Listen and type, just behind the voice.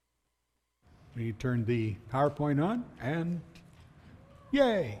We turned the PowerPoint on, and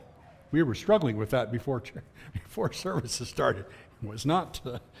yay! We were struggling with that before services started. It was not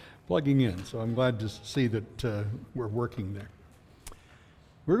plugging in, so I'm glad to see that we're working there.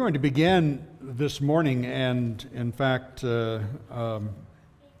 We're going to begin this morning, and in fact,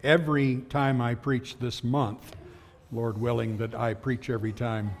 every time I preach this month, Lord willing that I preach every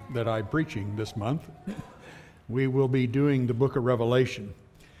time that I'm preaching this month, we will be doing the book of Revelation,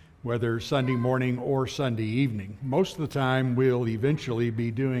 whether Sunday morning or Sunday evening. Most of the time, we'll eventually be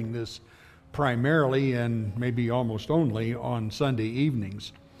doing this primarily and maybe almost only on Sunday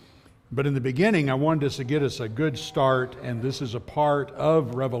evenings. But in the beginning, I wanted us to get us a good start, and this is a part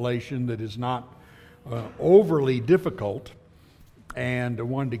of Revelation that is not overly difficult, and I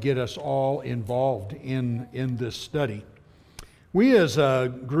wanted to get us all involved in this study. We as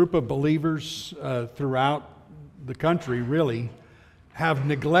a group of believers throughout the country really have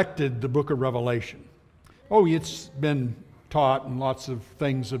neglected the book of Revelation. Oh, it's been taught and lots of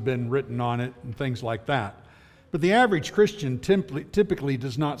things have been written on it and things like that. But the average Christian typically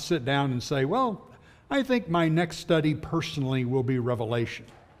does not sit down and say, well, I think my next study personally will be Revelation.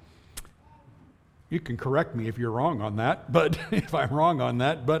 You can correct me if you're wrong on that, but if I'm wrong on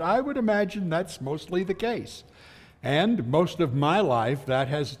that, but I would imagine that's mostly the case. And most of my life, that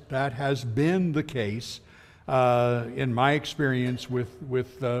has been the case in my experience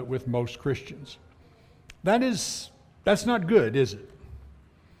with most Christians. That's not good, is it?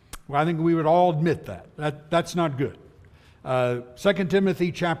 Well, I think we would all admit that's not good. 2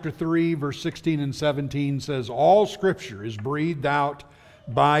 Timothy chapter 3, verse 16 and 17 says, all Scripture is breathed out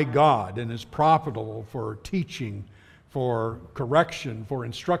by God and is profitable for teaching, for correction, for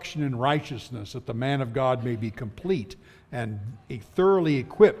instruction in righteousness, that the man of God may be complete and thoroughly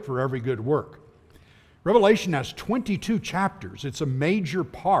equipped for every good work. Revelation has 22 chapters. It's a major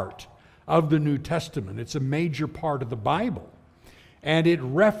part of the New Testament. It's a major part of the Bible. And it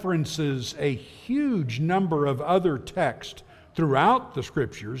references a huge number of other texts throughout the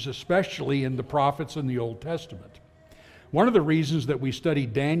Scriptures, especially in the prophets in the Old Testament. One of the reasons that we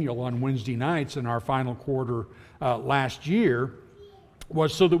studied Daniel on Wednesday nights in our final quarter last year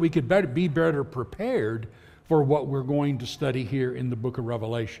was so that we could be better prepared for what we're going to study here in the book of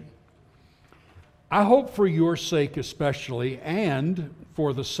Revelation. I hope for your sake especially, and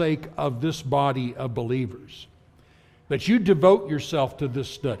for the sake of this body of believers, that you devote yourself to this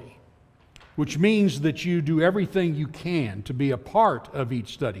study, which means that you do everything you can to be a part of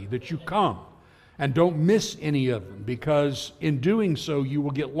each study, that you come and don't miss any of them, because in doing so you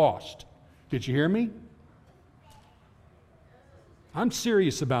will get lost. Did you hear me? I'm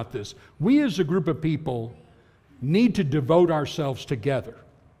serious about this. We as a group of people need to devote ourselves together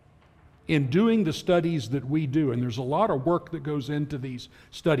in doing the studies that we do. And there's a lot of work that goes into these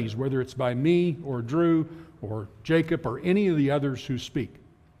studies, whether it's by me or Drew or Jacob or any of the others who speak.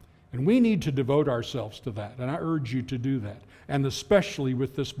 And we need to devote ourselves to that. And I urge you to do that. And especially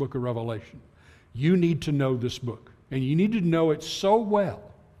with this book of Revelation. You need to know this book. And you need to know it so well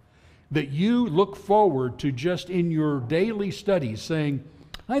that you look forward to just in your daily studies saying,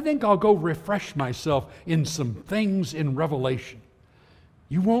 I think I'll go refresh myself in some things in Revelation.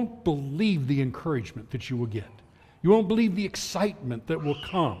 You won't believe the encouragement that you will get. You won't believe the excitement that will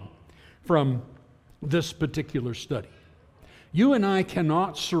come from this particular study. You and I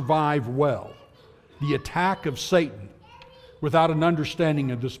cannot survive well the attack of Satan without an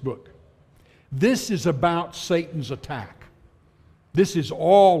understanding of this book. This is about Satan's attack. This is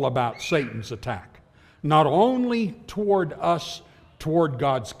all about Satan's attack. Not only toward us, toward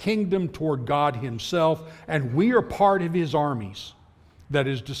God's kingdom, toward God Himself, and we are part of His armies that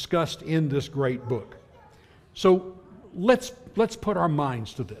is discussed in this great book. So let's put our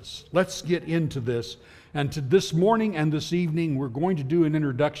minds to this. Let's get into this. And to this morning and this evening, we're going to do an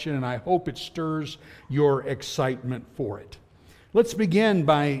introduction, and I hope it stirs your excitement for it. Let's begin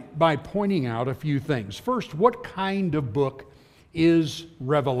by pointing out a few things. First, what kind of book is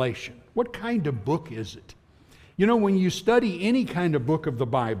Revelation? What kind of book is it? You know, when you study any kind of book of the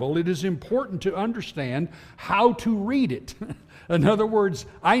Bible, it is important to understand how to read it. In other words,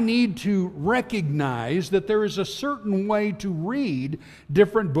 I need to recognize that there is a certain way to read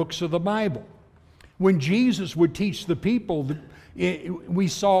different books of the Bible. When Jesus would teach the people, we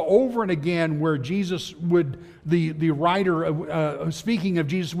saw over and again where Jesus would, the writer speaking of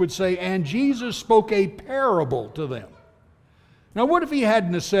Jesus would say, and Jesus spoke a parable to them. Now what if he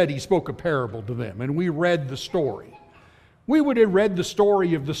hadn't have said he spoke a parable to them and we read the story? We would have read the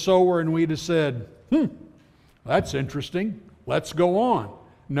story of the sower and we'd have said, that's interesting, let's go on.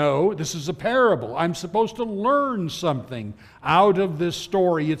 No, this is a parable. I'm supposed to learn something out of this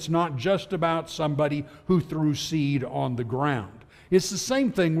story. It's not just about somebody who threw seed on the ground. It's the same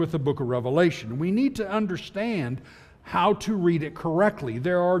thing with the book of Revelation. We need to understand how to read it correctly.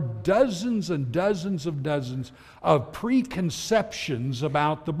 There are dozens and dozens of preconceptions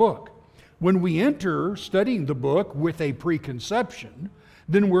about the book. When we enter studying the book with a preconception,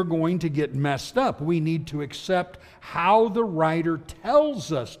 then we're going to get messed up. We need to accept how the writer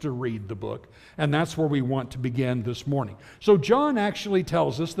tells us to read the book, and that's where we want to begin this morning. So John actually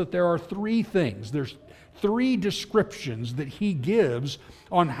tells us that there are three things. There's three descriptions that he gives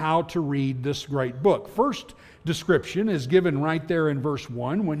on how to read this great book. First description is given right there in verse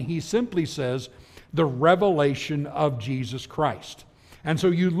 1 when he simply says, the revelation of Jesus Christ. And so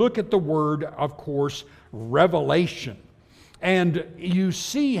you look at the word, of course, revelation. And you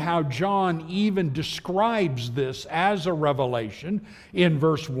see how John even describes this as a revelation in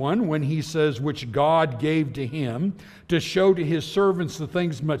verse 1 when he says, which God gave to him to show to his servants the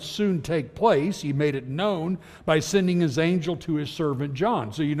things must soon take place. He made it known by sending his angel to his servant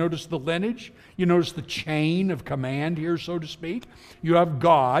John. So you notice the lineage, you notice the chain of command here, so to speak. You have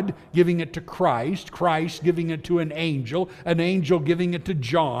God giving it to Christ, Christ giving it to an angel giving it to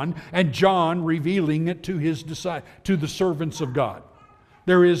John, and John revealing it to to the servants of God.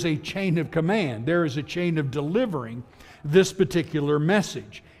 There is a chain of command. There is a chain of delivering this particular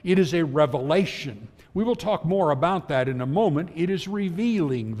message. It is a revelation. We will talk more about that in a moment. It is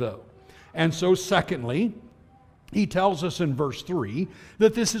revealing, though. And so, secondly, he tells us in verse 3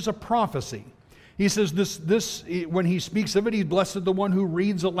 that this is a prophecy. He says this when he speaks of it, he's blessed the one who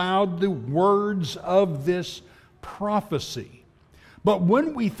reads aloud the words of this prophecy. But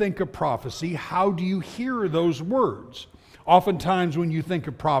when we think of prophecy, how do you hear those words? Oftentimes when you think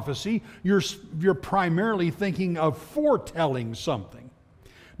of prophecy, you're primarily thinking of foretelling something.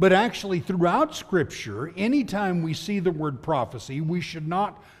 But actually throughout Scripture, anytime we see the word prophecy, we should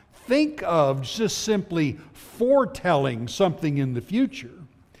not think of just simply foretelling something in the future,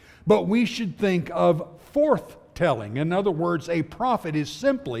 but we should think of forthtelling. In other words, a prophet is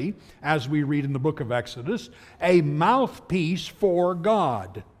simply, as we read in the book of Exodus, a mouthpiece for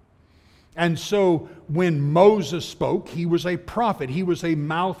God. And so when Moses spoke, he was a prophet. He was a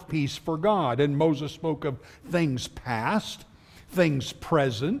mouthpiece for God. And Moses spoke of things past, things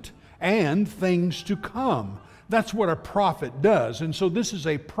present, and things to come. That's what a prophet does. And so this is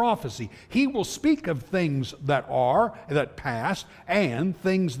a prophecy. He will speak of things that past, and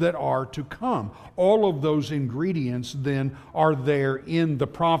things that are to come. All of those ingredients then are there in the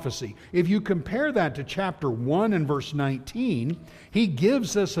prophecy. If you compare that to chapter 1 and verse 19, he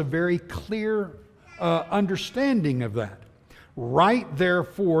gives us a very clear understanding of that. Write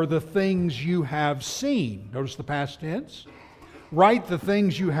therefore the things you have seen. Notice the past tense. Write the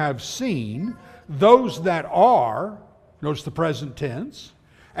things you have seen, those that are, notice the present tense,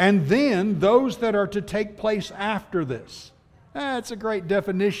 and then those that are to take place after this. That's a great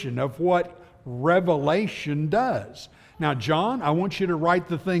definition of what revelation does. Now, John, I want you to write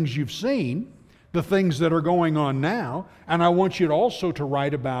the things you've seen, the things that are going on now, and I want you also to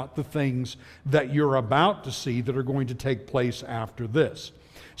write about the things that you're about to see that are going to take place after this.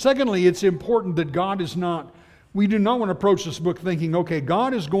 Secondly, it's important that we do not want to approach this book thinking, okay,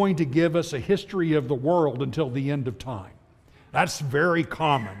 God is going to give us a history of the world until the end of time. That's very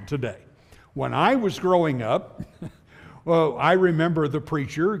common today. When I was growing up, well, I remember the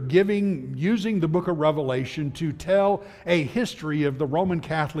preacher using the book of Revelation to tell a history of the Roman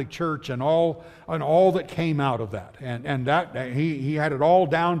Catholic Church and all that came out of that. And that he had it all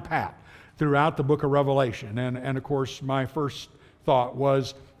down pat throughout the book of Revelation. And of course, my first thought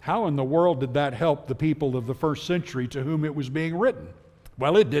was, how in the world did that help the people of the first century to whom it was being written?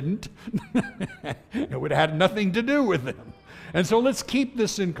 Well, it didn't. It would have had nothing to do with them. And so let's keep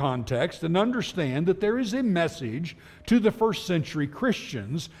this in context and understand that there is a message to the first century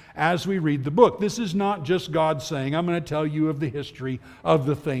Christians as we read the book. This is not just God saying, I'm going to tell you of the history of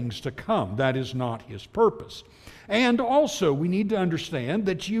the things to come. That is not His purpose. And also, we need to understand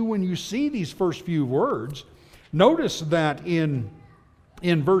that when you see these first few words, notice that in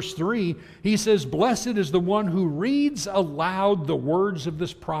verse 3, he says, blessed is the one who reads aloud the words of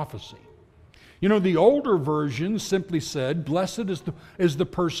this prophecy. You know, the older version simply said, blessed is the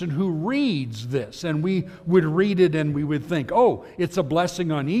person who reads this. And we would read it and we would think, oh, it's a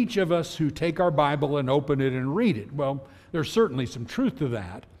blessing on each of us who take our Bible and open it and read it. Well, there's certainly some truth to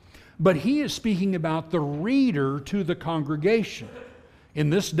that. But he is speaking about the reader to the congregation. In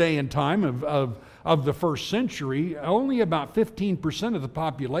this day and time of the first century, only about 15% of the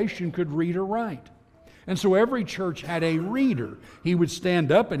population could read or write. And so every church had a reader. He would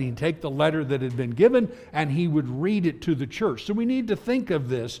stand up and he'd take the letter that had been given and he would read it to the church. So we need to think of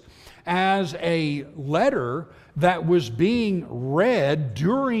this as a letter that was being read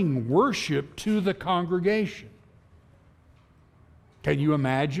during worship to the congregation. Can you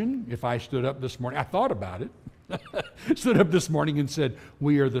imagine if I stood up this morning? I thought about it. Stood up this morning and said,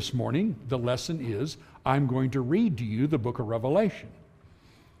 we are this morning, the lesson is, I'm going to read to you the book of Revelation.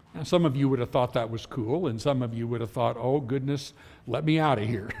 Now, some of you would have thought that was cool, and some of you would have thought, oh goodness, let me out of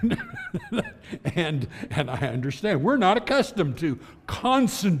here. and I understand. We're not accustomed to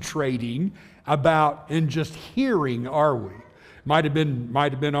concentrating about and just hearing, are we? Might have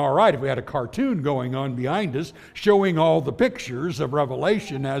been all right if we had a cartoon going on behind us showing all the pictures of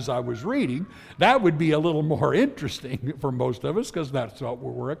Revelation as I was reading. That would be a little more interesting for most of us because that's what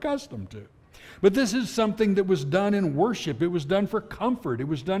we're accustomed to. But this is something that was done in worship. It was done for comfort. It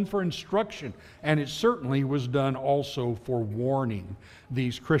was done for instruction. And it certainly was done also for warning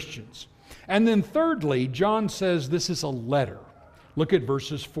these Christians. And then thirdly, John says this is a letter. Look at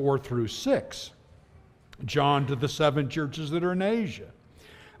verses 4 through 6. John to the 7 churches that are in Asia.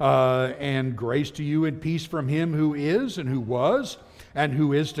 And grace to you and peace from him who is and who was and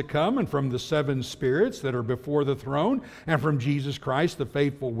who is to come, and from the 7 spirits that are before the throne, and from Jesus Christ, the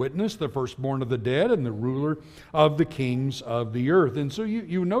faithful witness, the firstborn of the dead, and the ruler of the kings of the earth. And so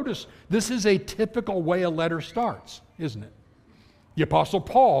you notice this is a typical way a letter starts, isn't it? The Apostle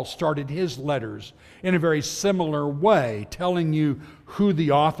Paul started his letters in a very similar way, telling you who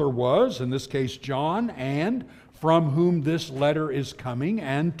the author was, in this case John, and from whom this letter is coming,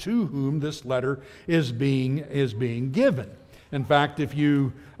 and to whom this letter is being given. In fact, if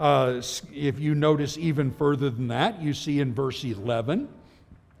you notice even further than that, you see in verse 11,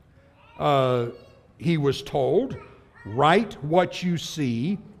 he was told, write what you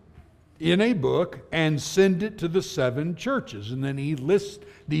see in a book and send it to the 7 churches. And then he lists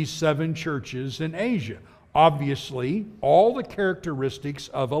these 7 churches in Asia. Obviously, all the characteristics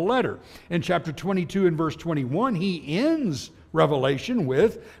of a letter. In chapter 22 and verse 21, he ends Revelation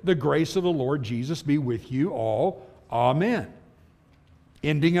with, the grace of the Lord Jesus be with you all. Amen.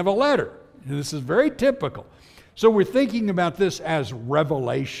 Ending of a letter. And this is very typical. So we're thinking about this as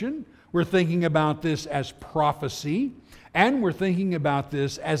revelation. We're thinking about this as prophecy. And we're thinking about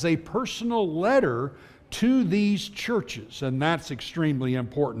this as a personal letter to these churches. And that's extremely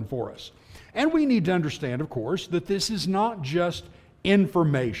important for us. And we need to understand, of course, that this is not just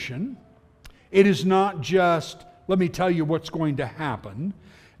information. It is not just, let me tell you what's going to happen.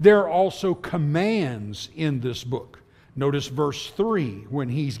 There are also commands in this book. Notice verse 3, when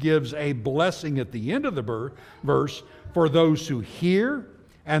he gives a blessing at the end of the verse, for those who hear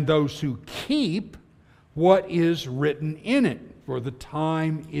and those who keep what is written in it, for the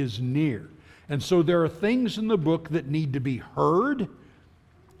time is near. And so there are things in the book that need to be heard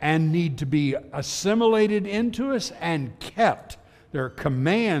and need to be assimilated into us and kept. There are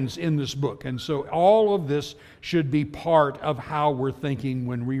commands in this book. And so all of this should be part of how we're thinking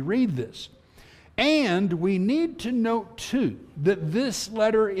when we read this. And we need to note too that this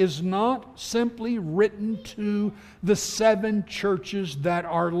letter is not simply written to the 7 churches that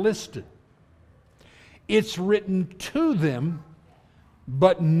are listed. It's written to them,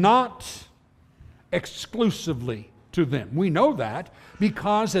 but not exclusively to them. We know that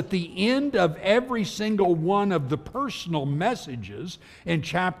because at the end of every single one of the personal messages in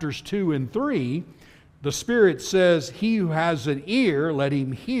chapters 2 and 3, the Spirit says, he who has an ear, let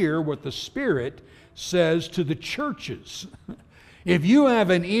him hear what the Spirit says to the churches. If you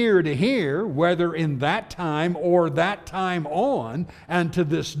have an ear to hear, whether in that time or that time on and to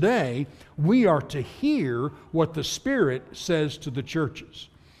this day, we are to hear what the Spirit says to the churches.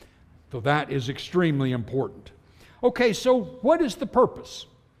 So that is extremely important. Okay, so what is the purpose?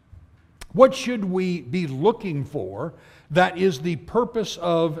 What should we be looking for that is the purpose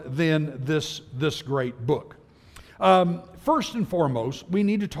of then this great book? First and foremost, we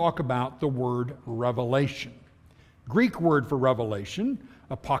need to talk about the word revelation. Greek word for revelation,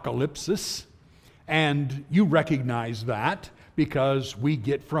 apocalypsis, and you recognize that because we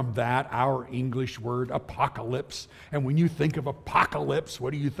get from that our English word apocalypse. And when you think of apocalypse,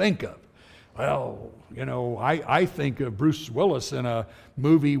 what do you think of? Well, you know, I think of Bruce Willis in a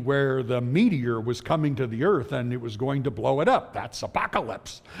movie where the meteor was coming to the earth and it was going to blow it up. That's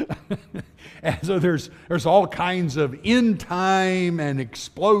apocalypse. And so there's all kinds of end time and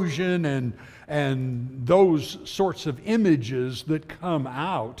explosion and those sorts of images that come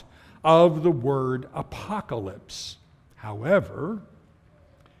out of the word apocalypse. However,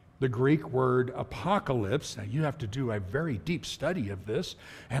 The Greek word apocalypse, now you have to do a very deep study of this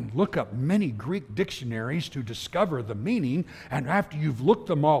and look up many Greek dictionaries to discover the meaning, and after you've looked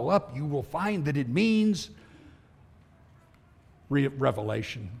them all up, you will find that it means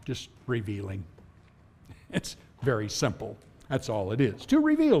revelation, just revealing. It's very simple. That's all it is. To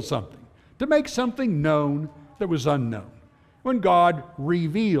reveal something, to make something known that was unknown. When God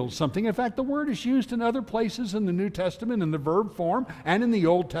reveals something, in fact, the word is used in other places in the New Testament in the verb form and in the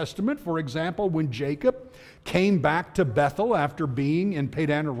Old Testament. For example, when Jacob came back to Bethel after being in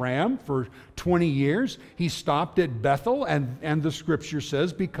Padan Aram for 20 years, he stopped at Bethel, and the scripture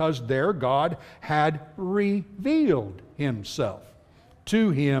says, because there God had revealed himself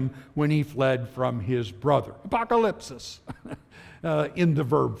to him when he fled from his brother. Apocalypsis, in the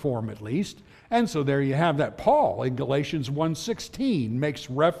verb form at least. And so there you have that. Paul in Galatians 1:16 makes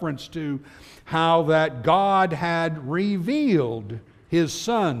reference to how that God had revealed his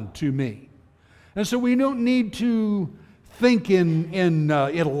Son to me. And so we don't need to think in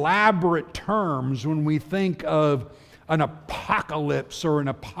elaborate terms when we think of an apocalypse or an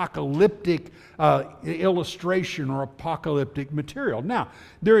apocalyptic illustration or apocalyptic material. Now,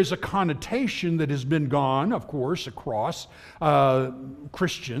 there is a connotation that has been gone, of course, across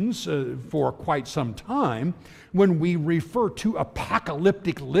Christians for quite some time. When we refer to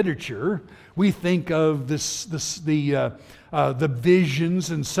apocalyptic literature, we think of the visions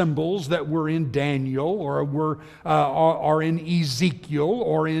and symbols that were in Daniel or are in Ezekiel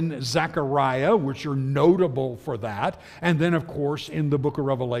or in Zechariah, which are notable for that. And then, of course, in the book of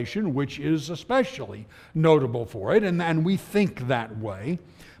Revelation, which is especially notable for it. And we think that way.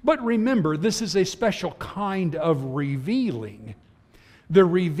 But remember, this is a special kind of revealing. The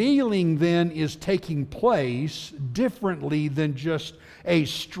revealing then is taking place differently than just a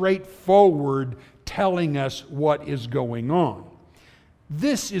straightforward telling us what is going on.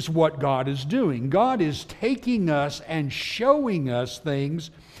 This is what God is doing. God is taking us and showing us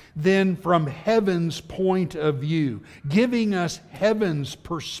things then from heaven's point of view, giving us heaven's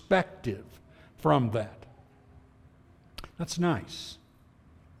perspective from that. That's nice.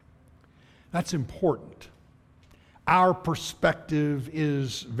 That's important. Our perspective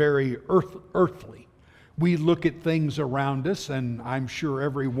is very earthly. We look at things around us, and I'm sure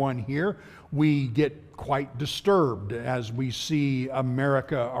everyone here, we get quite disturbed as we see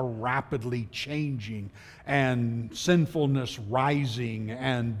America rapidly changing and sinfulness rising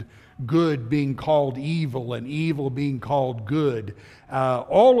and good being called evil and evil being called good.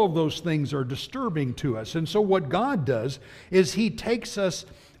 All of those things are disturbing to us. And so what God does is He takes us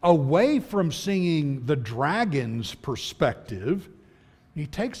away from seeing the dragon's perspective. He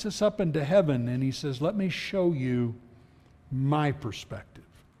takes us up into heaven and He says, let me show you my perspective.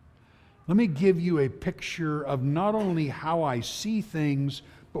 Let me give you a picture of not only how I see things,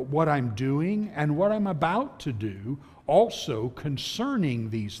 but what I'm doing and what I'm about to do also concerning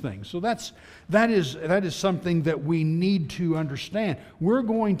these things. So that is something that we need to understand. We're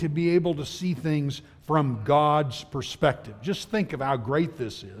going to be able to see things from God's perspective. Just think of how great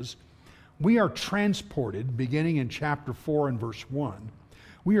this is. We are transported, beginning in chapter 4 and verse 1,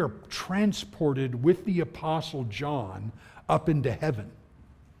 we are transported with the Apostle John up into heaven.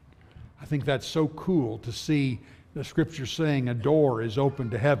 I think that's so cool to see the scripture saying a door is open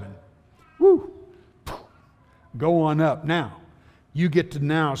to heaven. Woo! Go on up. Now, you get to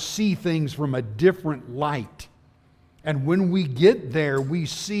now see things from a different light. And when we get there, we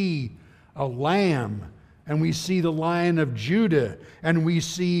see a lamb, and we see the Lion of Judah, and we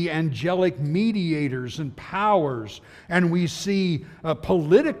see angelic mediators and powers, and we see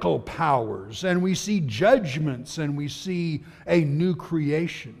political powers, and we see judgments, and we see a new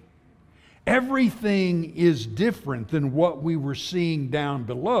creation. Everything is different than what we were seeing down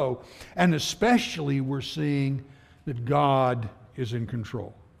below, and especially we're seeing that God is in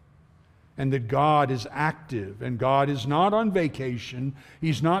control and that God is active and God is not on vacation.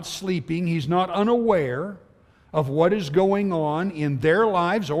 He's not sleeping. He's not unaware of what is going on in their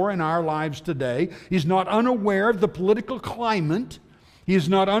lives or in our lives today. He's not unaware of the political climate. He is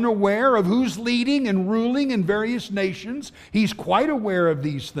not unaware of who's leading and ruling in various nations. He's quite aware of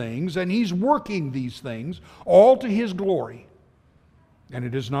these things, and He's working these things all to His glory. And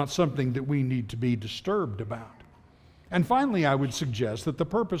it is not something that we need to be disturbed about. And finally, I would suggest that the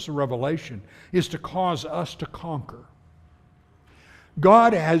purpose of Revelation is to cause us to conquer.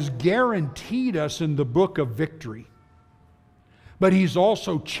 God has guaranteed us in the book of victory. But He's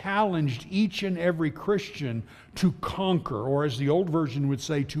also challenged each and every Christian to conquer, or as the old version would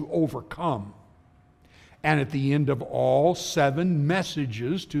say, to overcome. And at the end of all 7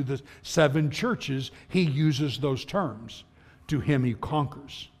 messages to the 7 churches, He uses those terms. To him who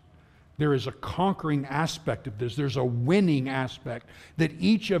conquers. There is a conquering aspect of this. There's a winning aspect that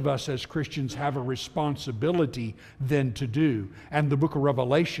each of us as Christians have a responsibility then to do. And the book of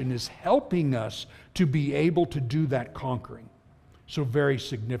Revelation is helping us to be able to do that conquering. So very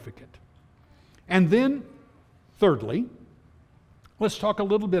significant. And then, thirdly, let's talk a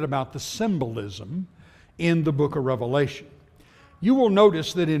little bit about the symbolism in the book of Revelation. You will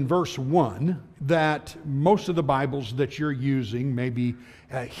notice that in verse 1 that most of the Bibles that you're using, maybe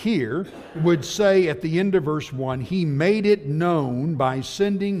here, would say at the end of verse 1, He made it known by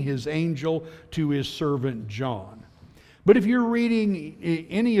sending His angel to His servant John. But if you're reading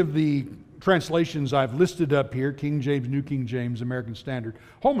any of the translations I've listed up here, King James, New King James, American Standard,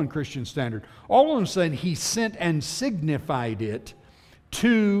 Holman Christian Standard, all of them said He sent and signified it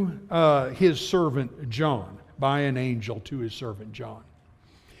to His servant John, by an angel to His servant John.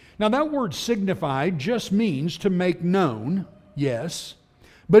 Now that word signified just means to make known, yes,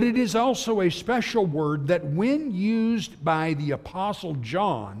 but it is also a special word that when used by the Apostle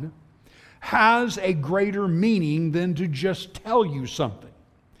John has a greater meaning than to just tell you something.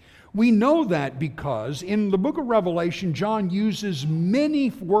 We know that because in the book of Revelation, John uses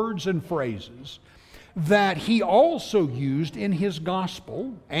many words and phrases that he also used in his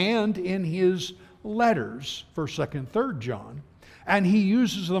gospel and in his letters, 1st, 2nd, 3rd John, and he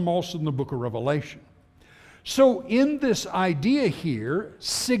uses them also in the book of Revelation. So in this idea here,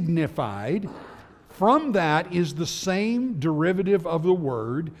 signified, from that is the same derivative of the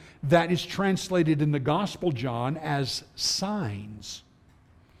word that is translated in the Gospel John as signs.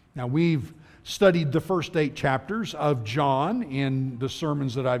 Now we've studied the first 8 chapters of John in the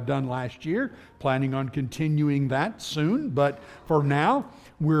sermons that I've done last year, planning on continuing that soon, but for now,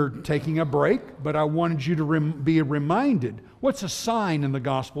 we're taking a break, but I wanted you to be reminded, what's a sign in the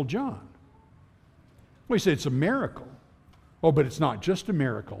Gospel John? Well, you say it's a miracle. Oh, but it's not just a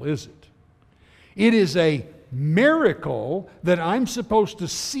miracle, is it? It is a miracle that I'm supposed to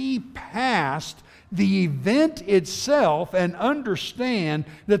see past the event itself and understand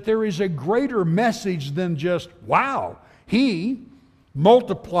that there is a greater message than just, wow, He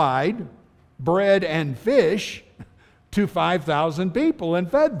multiplied bread and fish to 5,000 people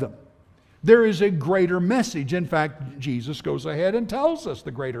and fed them. There is a greater message. In fact, Jesus goes ahead and tells us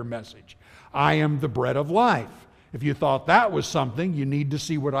the greater message. I am the bread of life. If you thought that was something, you need to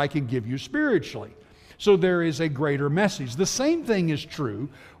see what I can give you spiritually. So there is a greater message. The same thing is true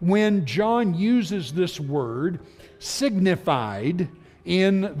when John uses this word, signified,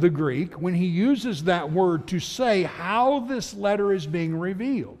 in the Greek, when he uses that word to say how this letter is being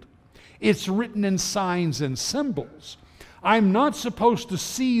revealed. It's written in signs and symbols. I'm not supposed to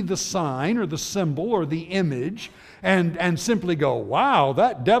see the sign or the symbol or the image and simply go, wow,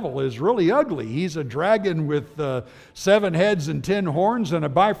 that devil is really ugly. He's a dragon with 7 heads and 10 horns and a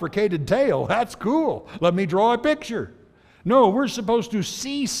bifurcated tail. That's cool. Let me draw a picture. No, we're supposed to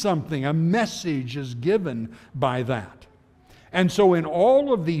see something. A message is given by that. And so in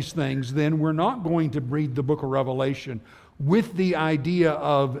all of these things, then, we're not going to read the book of Revelation with the idea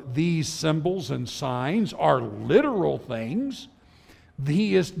of these symbols and signs are literal things.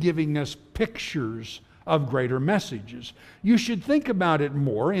 He is giving us pictures of greater messages. You should think about it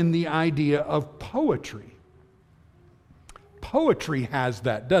more in the idea of poetry. Poetry has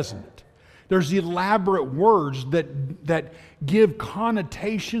that, doesn't it? There's elaborate words that give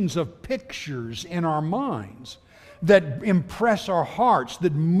connotations of pictures in our minds, that impress our hearts,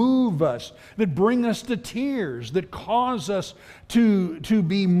 that move us, that bring us to tears, that cause us to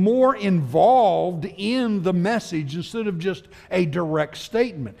be more involved in the message instead of just a direct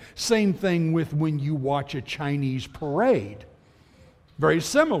statement. Same thing with when you watch a Chinese parade. Very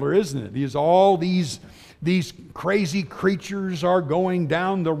similar, isn't it? All these crazy creatures are going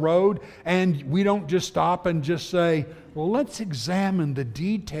down the road, and we don't just stop and just say, well, let's examine the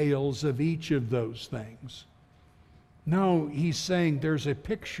details of each of those things. No, he's saying there's a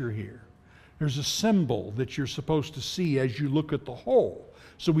picture here. There's a symbol that you're supposed to see as you look at the whole,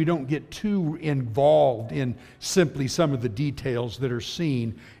 so we don't get too involved in simply some of the details that are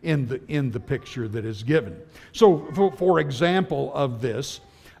seen in the picture that is given. So, for example of this,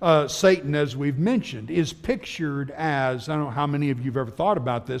 Satan, as we've mentioned, is pictured as, I don't know how many of you have ever thought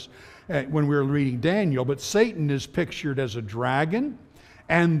about this when we were reading Daniel, but Satan is pictured as a dragon,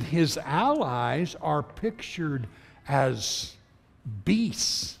 and his allies are pictured as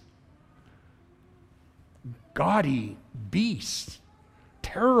beasts, gaudy beasts,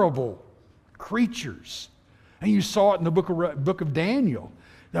 terrible creatures. And you saw it in the book of Daniel.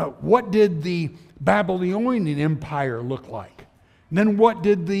 Now, what did the Babylonian Empire look like? And then what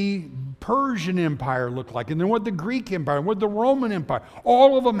did the Persian Empire look like? And then what the Greek Empire, and what the Roman Empire?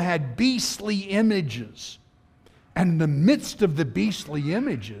 All of them had beastly images. And in the midst of the beastly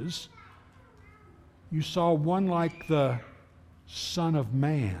images, you saw one like the Son of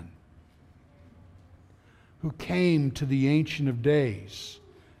Man, who came to the Ancient of Days,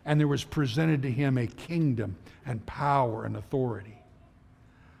 and there was presented to him a kingdom and power and authority.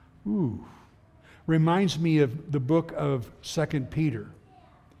 Ooh. Reminds me of the book of 2 Peter,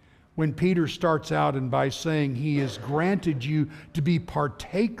 when Peter starts out and by saying he has granted you to be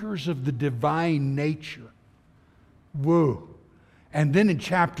partakers of the divine nature. Whoa. And then in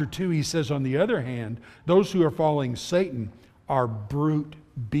chapter 2 he says, on the other hand, those who are following Satan are brute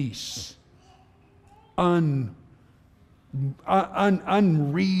beasts,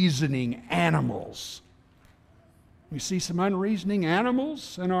 unreasoning animals. We see some unreasoning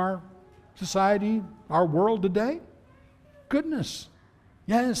animals in our society, our world today. Goodness.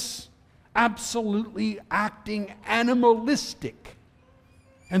 Yes. Absolutely acting animalistic.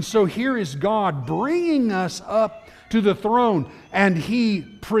 And so here is God bringing us up to the throne, and He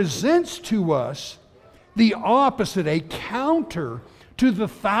presents to us the opposite, a counter to the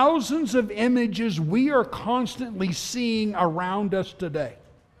thousands of images we are constantly seeing around us today.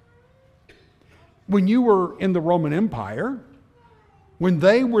 When you were in the Roman Empire, when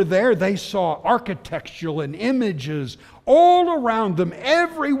they were there, they saw architectural and images all around them,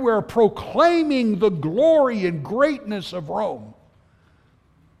 everywhere, proclaiming the glory and greatness of Rome.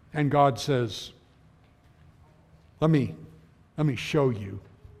 And God says, let me show you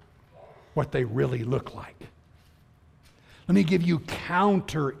what they really look like. Let me give you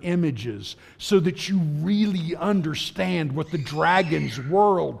counter images so that you really understand what the dragon's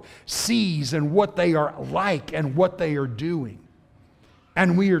world sees and what they are like and what they are doing.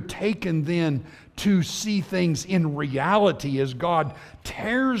 And we are taken then to see things in reality as God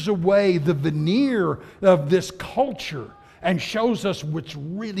tears away the veneer of this culture and shows us what's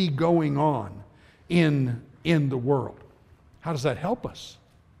really going on in the world. How does that help us?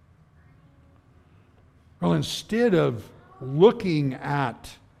 Well, instead of looking at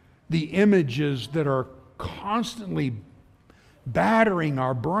the images that are constantly battering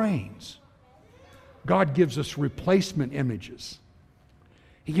our brains, God gives us replacement images.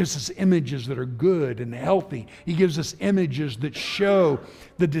 He gives us images that are good and healthy. He gives us images that show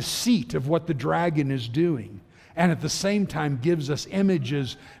the deceit of what the dragon is doing. And at the same time gives us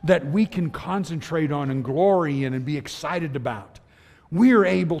images that we can concentrate on and glory in and be excited about. We're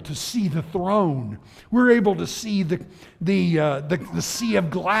able to see the throne. We're able to see the sea of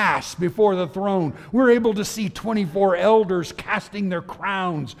glass before the throne. We're able to see 24 elders casting their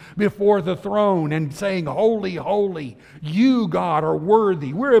crowns before the throne and saying, "Holy, holy, you, God, are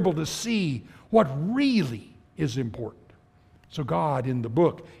worthy." We're able to see what really is important. So God in the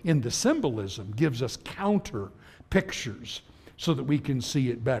book, in the symbolism, gives us counter pictures so that we can see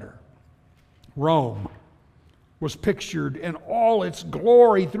it better. Rome was pictured in all its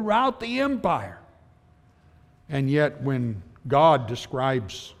glory throughout the empire. And yet when God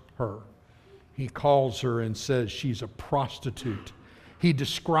describes her, He calls her and says she's a prostitute. He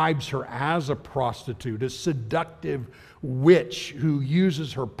describes her as a prostitute, a seductive witch who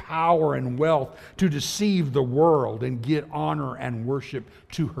uses her power and wealth to deceive the world and get honor and worship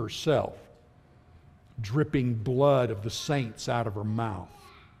to herself, dripping blood of the saints out of her mouth.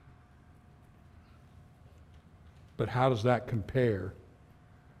 But how does that compare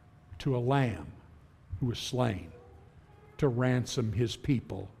to a lamb who was slain to ransom His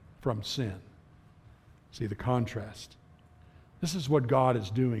people from sin? See the contrast. This is what God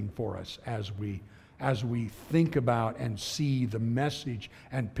is doing for us as we think about and see the message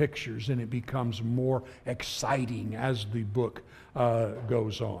and pictures, and it becomes more exciting as the book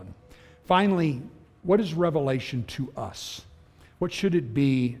goes on. Finally, what is Revelation to us? What should it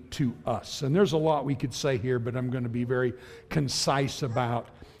be to us? And there's a lot we could say here, but I'm going to be very concise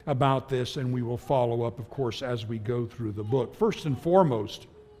about this, and we will follow up, of course, as we go through the book. First and foremost,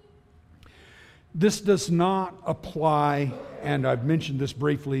 this does not apply, and I've mentioned this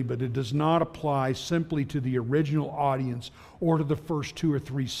briefly, but it does not apply simply to the original audience or to the first 2 or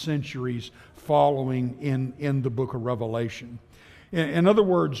 3 centuries following in the book of Revelation. In other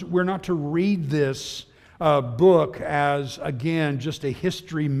words, we're not to read this book as, again, just a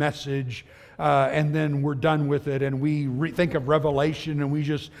history message, and then we're done with it, and we think of Revelation and we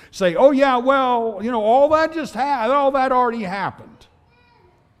just say, oh yeah, well, all that already happened.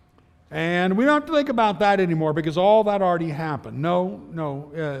 And we don't have to think about that anymore because all that already happened.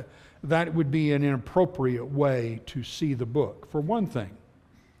 No, that would be an inappropriate way to see the book. For one thing,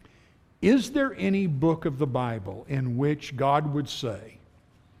 Is there any book of the Bible in which God would say,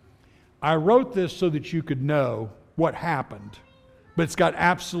 I wrote this so that you could know what happened, but it's got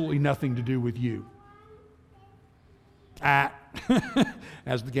absolutely nothing to do with you? As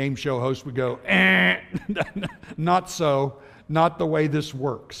the game show host would go, not so, not the way this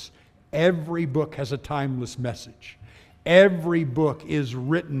works. Every book has a timeless message. Every book is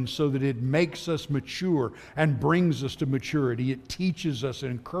written so that it makes us mature and brings us to maturity. It teaches us,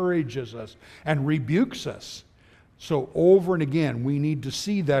 encourages us, and rebukes us. So over and again, we need to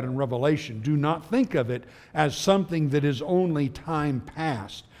see that in Revelation. Do not think of it as something that is only time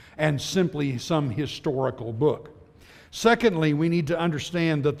past and simply some historical book. Secondly, we need to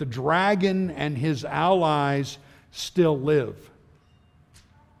understand that the dragon and his allies still live.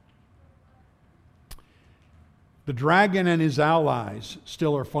 The dragon and his allies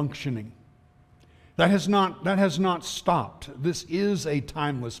still are functioning. That has not stopped. This is a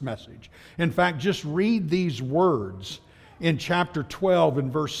timeless message. In fact, just read these words in chapter 12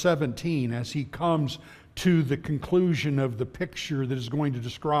 and verse 17 as he comes to the conclusion of the picture that is going to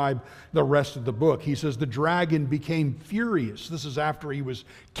describe the rest of the book. He says, the dragon became furious. This is after he was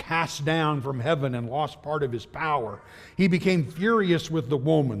cast down from heaven and lost part of his power. He became furious with the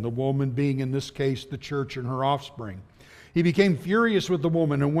woman being in this case the church and her offspring. He became furious with the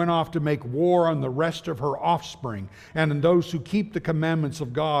woman and went off to make war on the rest of her offspring and on those who keep the commandments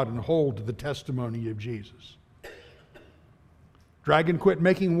of God and hold to the testimony of Jesus. Dragon quit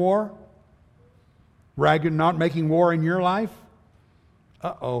making war? Dragon not making war in your life?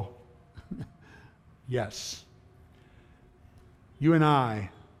 Uh-oh. Yes. You and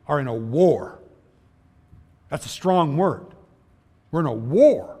I are in a war. That's a strong word. We're in a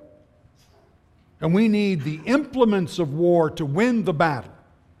war. And we need the implements of war to win the battle.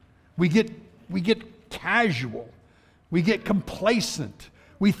 We get casual. We get complacent.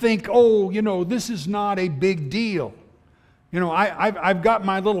 We think, this is not a big deal. I've got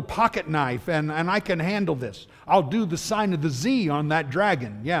my little pocket knife and I can handle this. I'll do the sign of the Z on that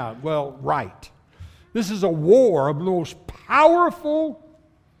dragon. Yeah, well, right. This is a war of the most powerful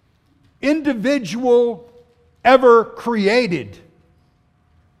individual ever created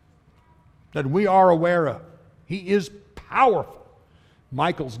that we are aware of. He is powerful.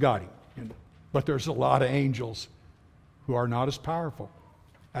 Michael's got him. But there's a lot of angels who are not as powerful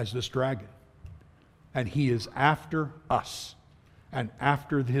as this dragon. And he is after us and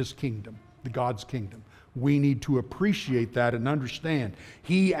after his kingdom, the God's kingdom. We need to appreciate that and understand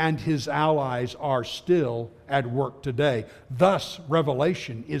he and his allies are still at work today. Thus,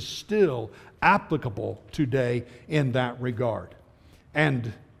 Revelation is still applicable today in that regard.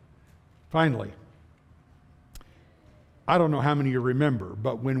 And finally, I don't know how many of you remember,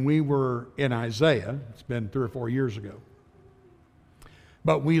 but when we were in Isaiah, it's been 3 or 4 years ago,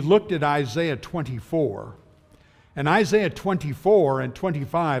 but we looked at Isaiah 24, and Isaiah 24 and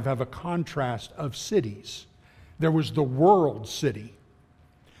 25 have a contrast of cities. There was the world city,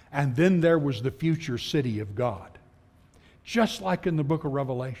 and then there was the future city of God, just like in the book of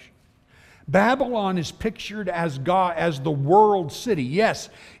Revelation. Babylon is pictured as God, as the world city. Yes,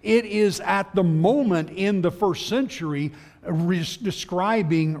 it is at the moment in the first century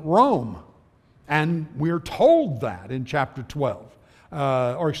describing Rome, and we're told that in chapter 12.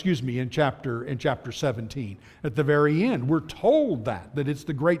 In chapter 17. At the very end, we're told that it's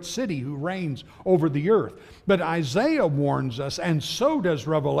the great city who reigns over the earth. But Isaiah warns us, and so does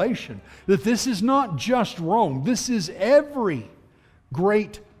Revelation, that this is not just Rome. This is every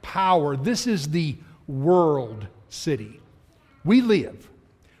great power. This is the world city. We live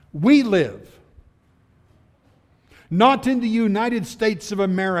not in the United States of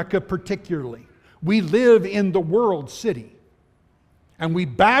America particularly. We live in the world city. And we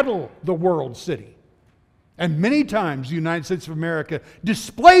battle the world city. And many times the United States of America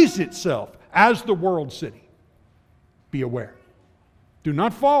displays itself as the world city. Be aware. Do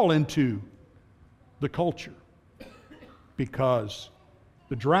not fall into the culture, because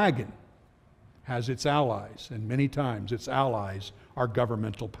the dragon has its allies, and many times its allies are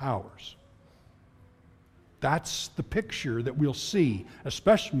governmental powers. That's the picture that we'll see,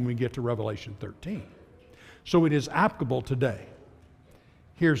 especially when we get to Revelation 13. So it is applicable today.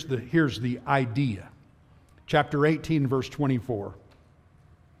 Here's the idea. Chapter 18, verse 24.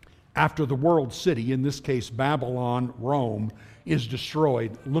 After the world city, in this case Babylon, Rome, is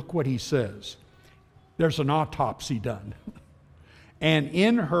destroyed, look what he says. There's an autopsy done. And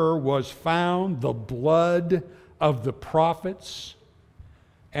in her was found the blood of the prophets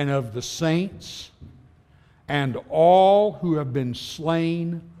and of the saints and all who have been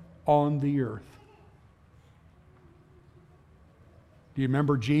slain on the earth. Do you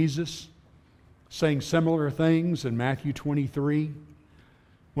remember Jesus saying similar things in Matthew 23?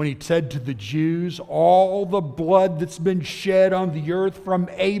 When he said to the Jews, all the blood that's been shed on the earth from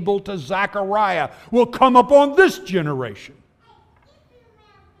Abel to Zechariah will come upon this generation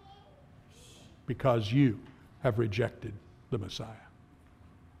because you have rejected the Messiah.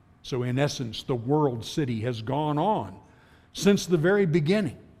 So in essence, the world city has gone on since the very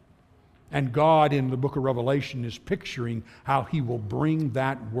beginning. And God in the book of Revelation is picturing how he will bring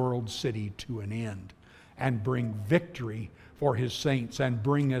that world city to an end and bring victory for his saints and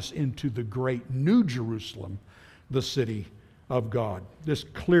bring us into the great New Jerusalem, the city of God. This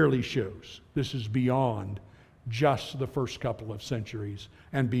clearly shows this is beyond just the first couple of centuries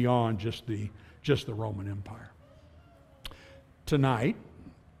and beyond just the Roman Empire. Tonight,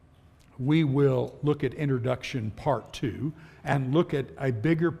 we will look at introduction part 2 and look at a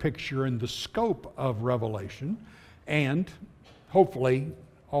bigger picture in the scope of Revelation, and hopefully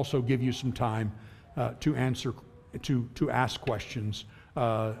also give you some time to ask questions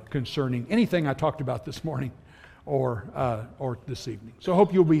concerning anything I talked about this morning or this evening. So I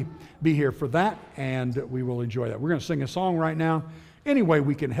hope you'll be here for that, and we will enjoy that. We're going to sing a song right now. Any way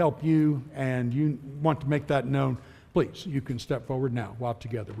we can help you and you want to make that known, please, you can step forward now while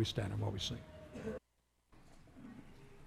together we stand and while we sing.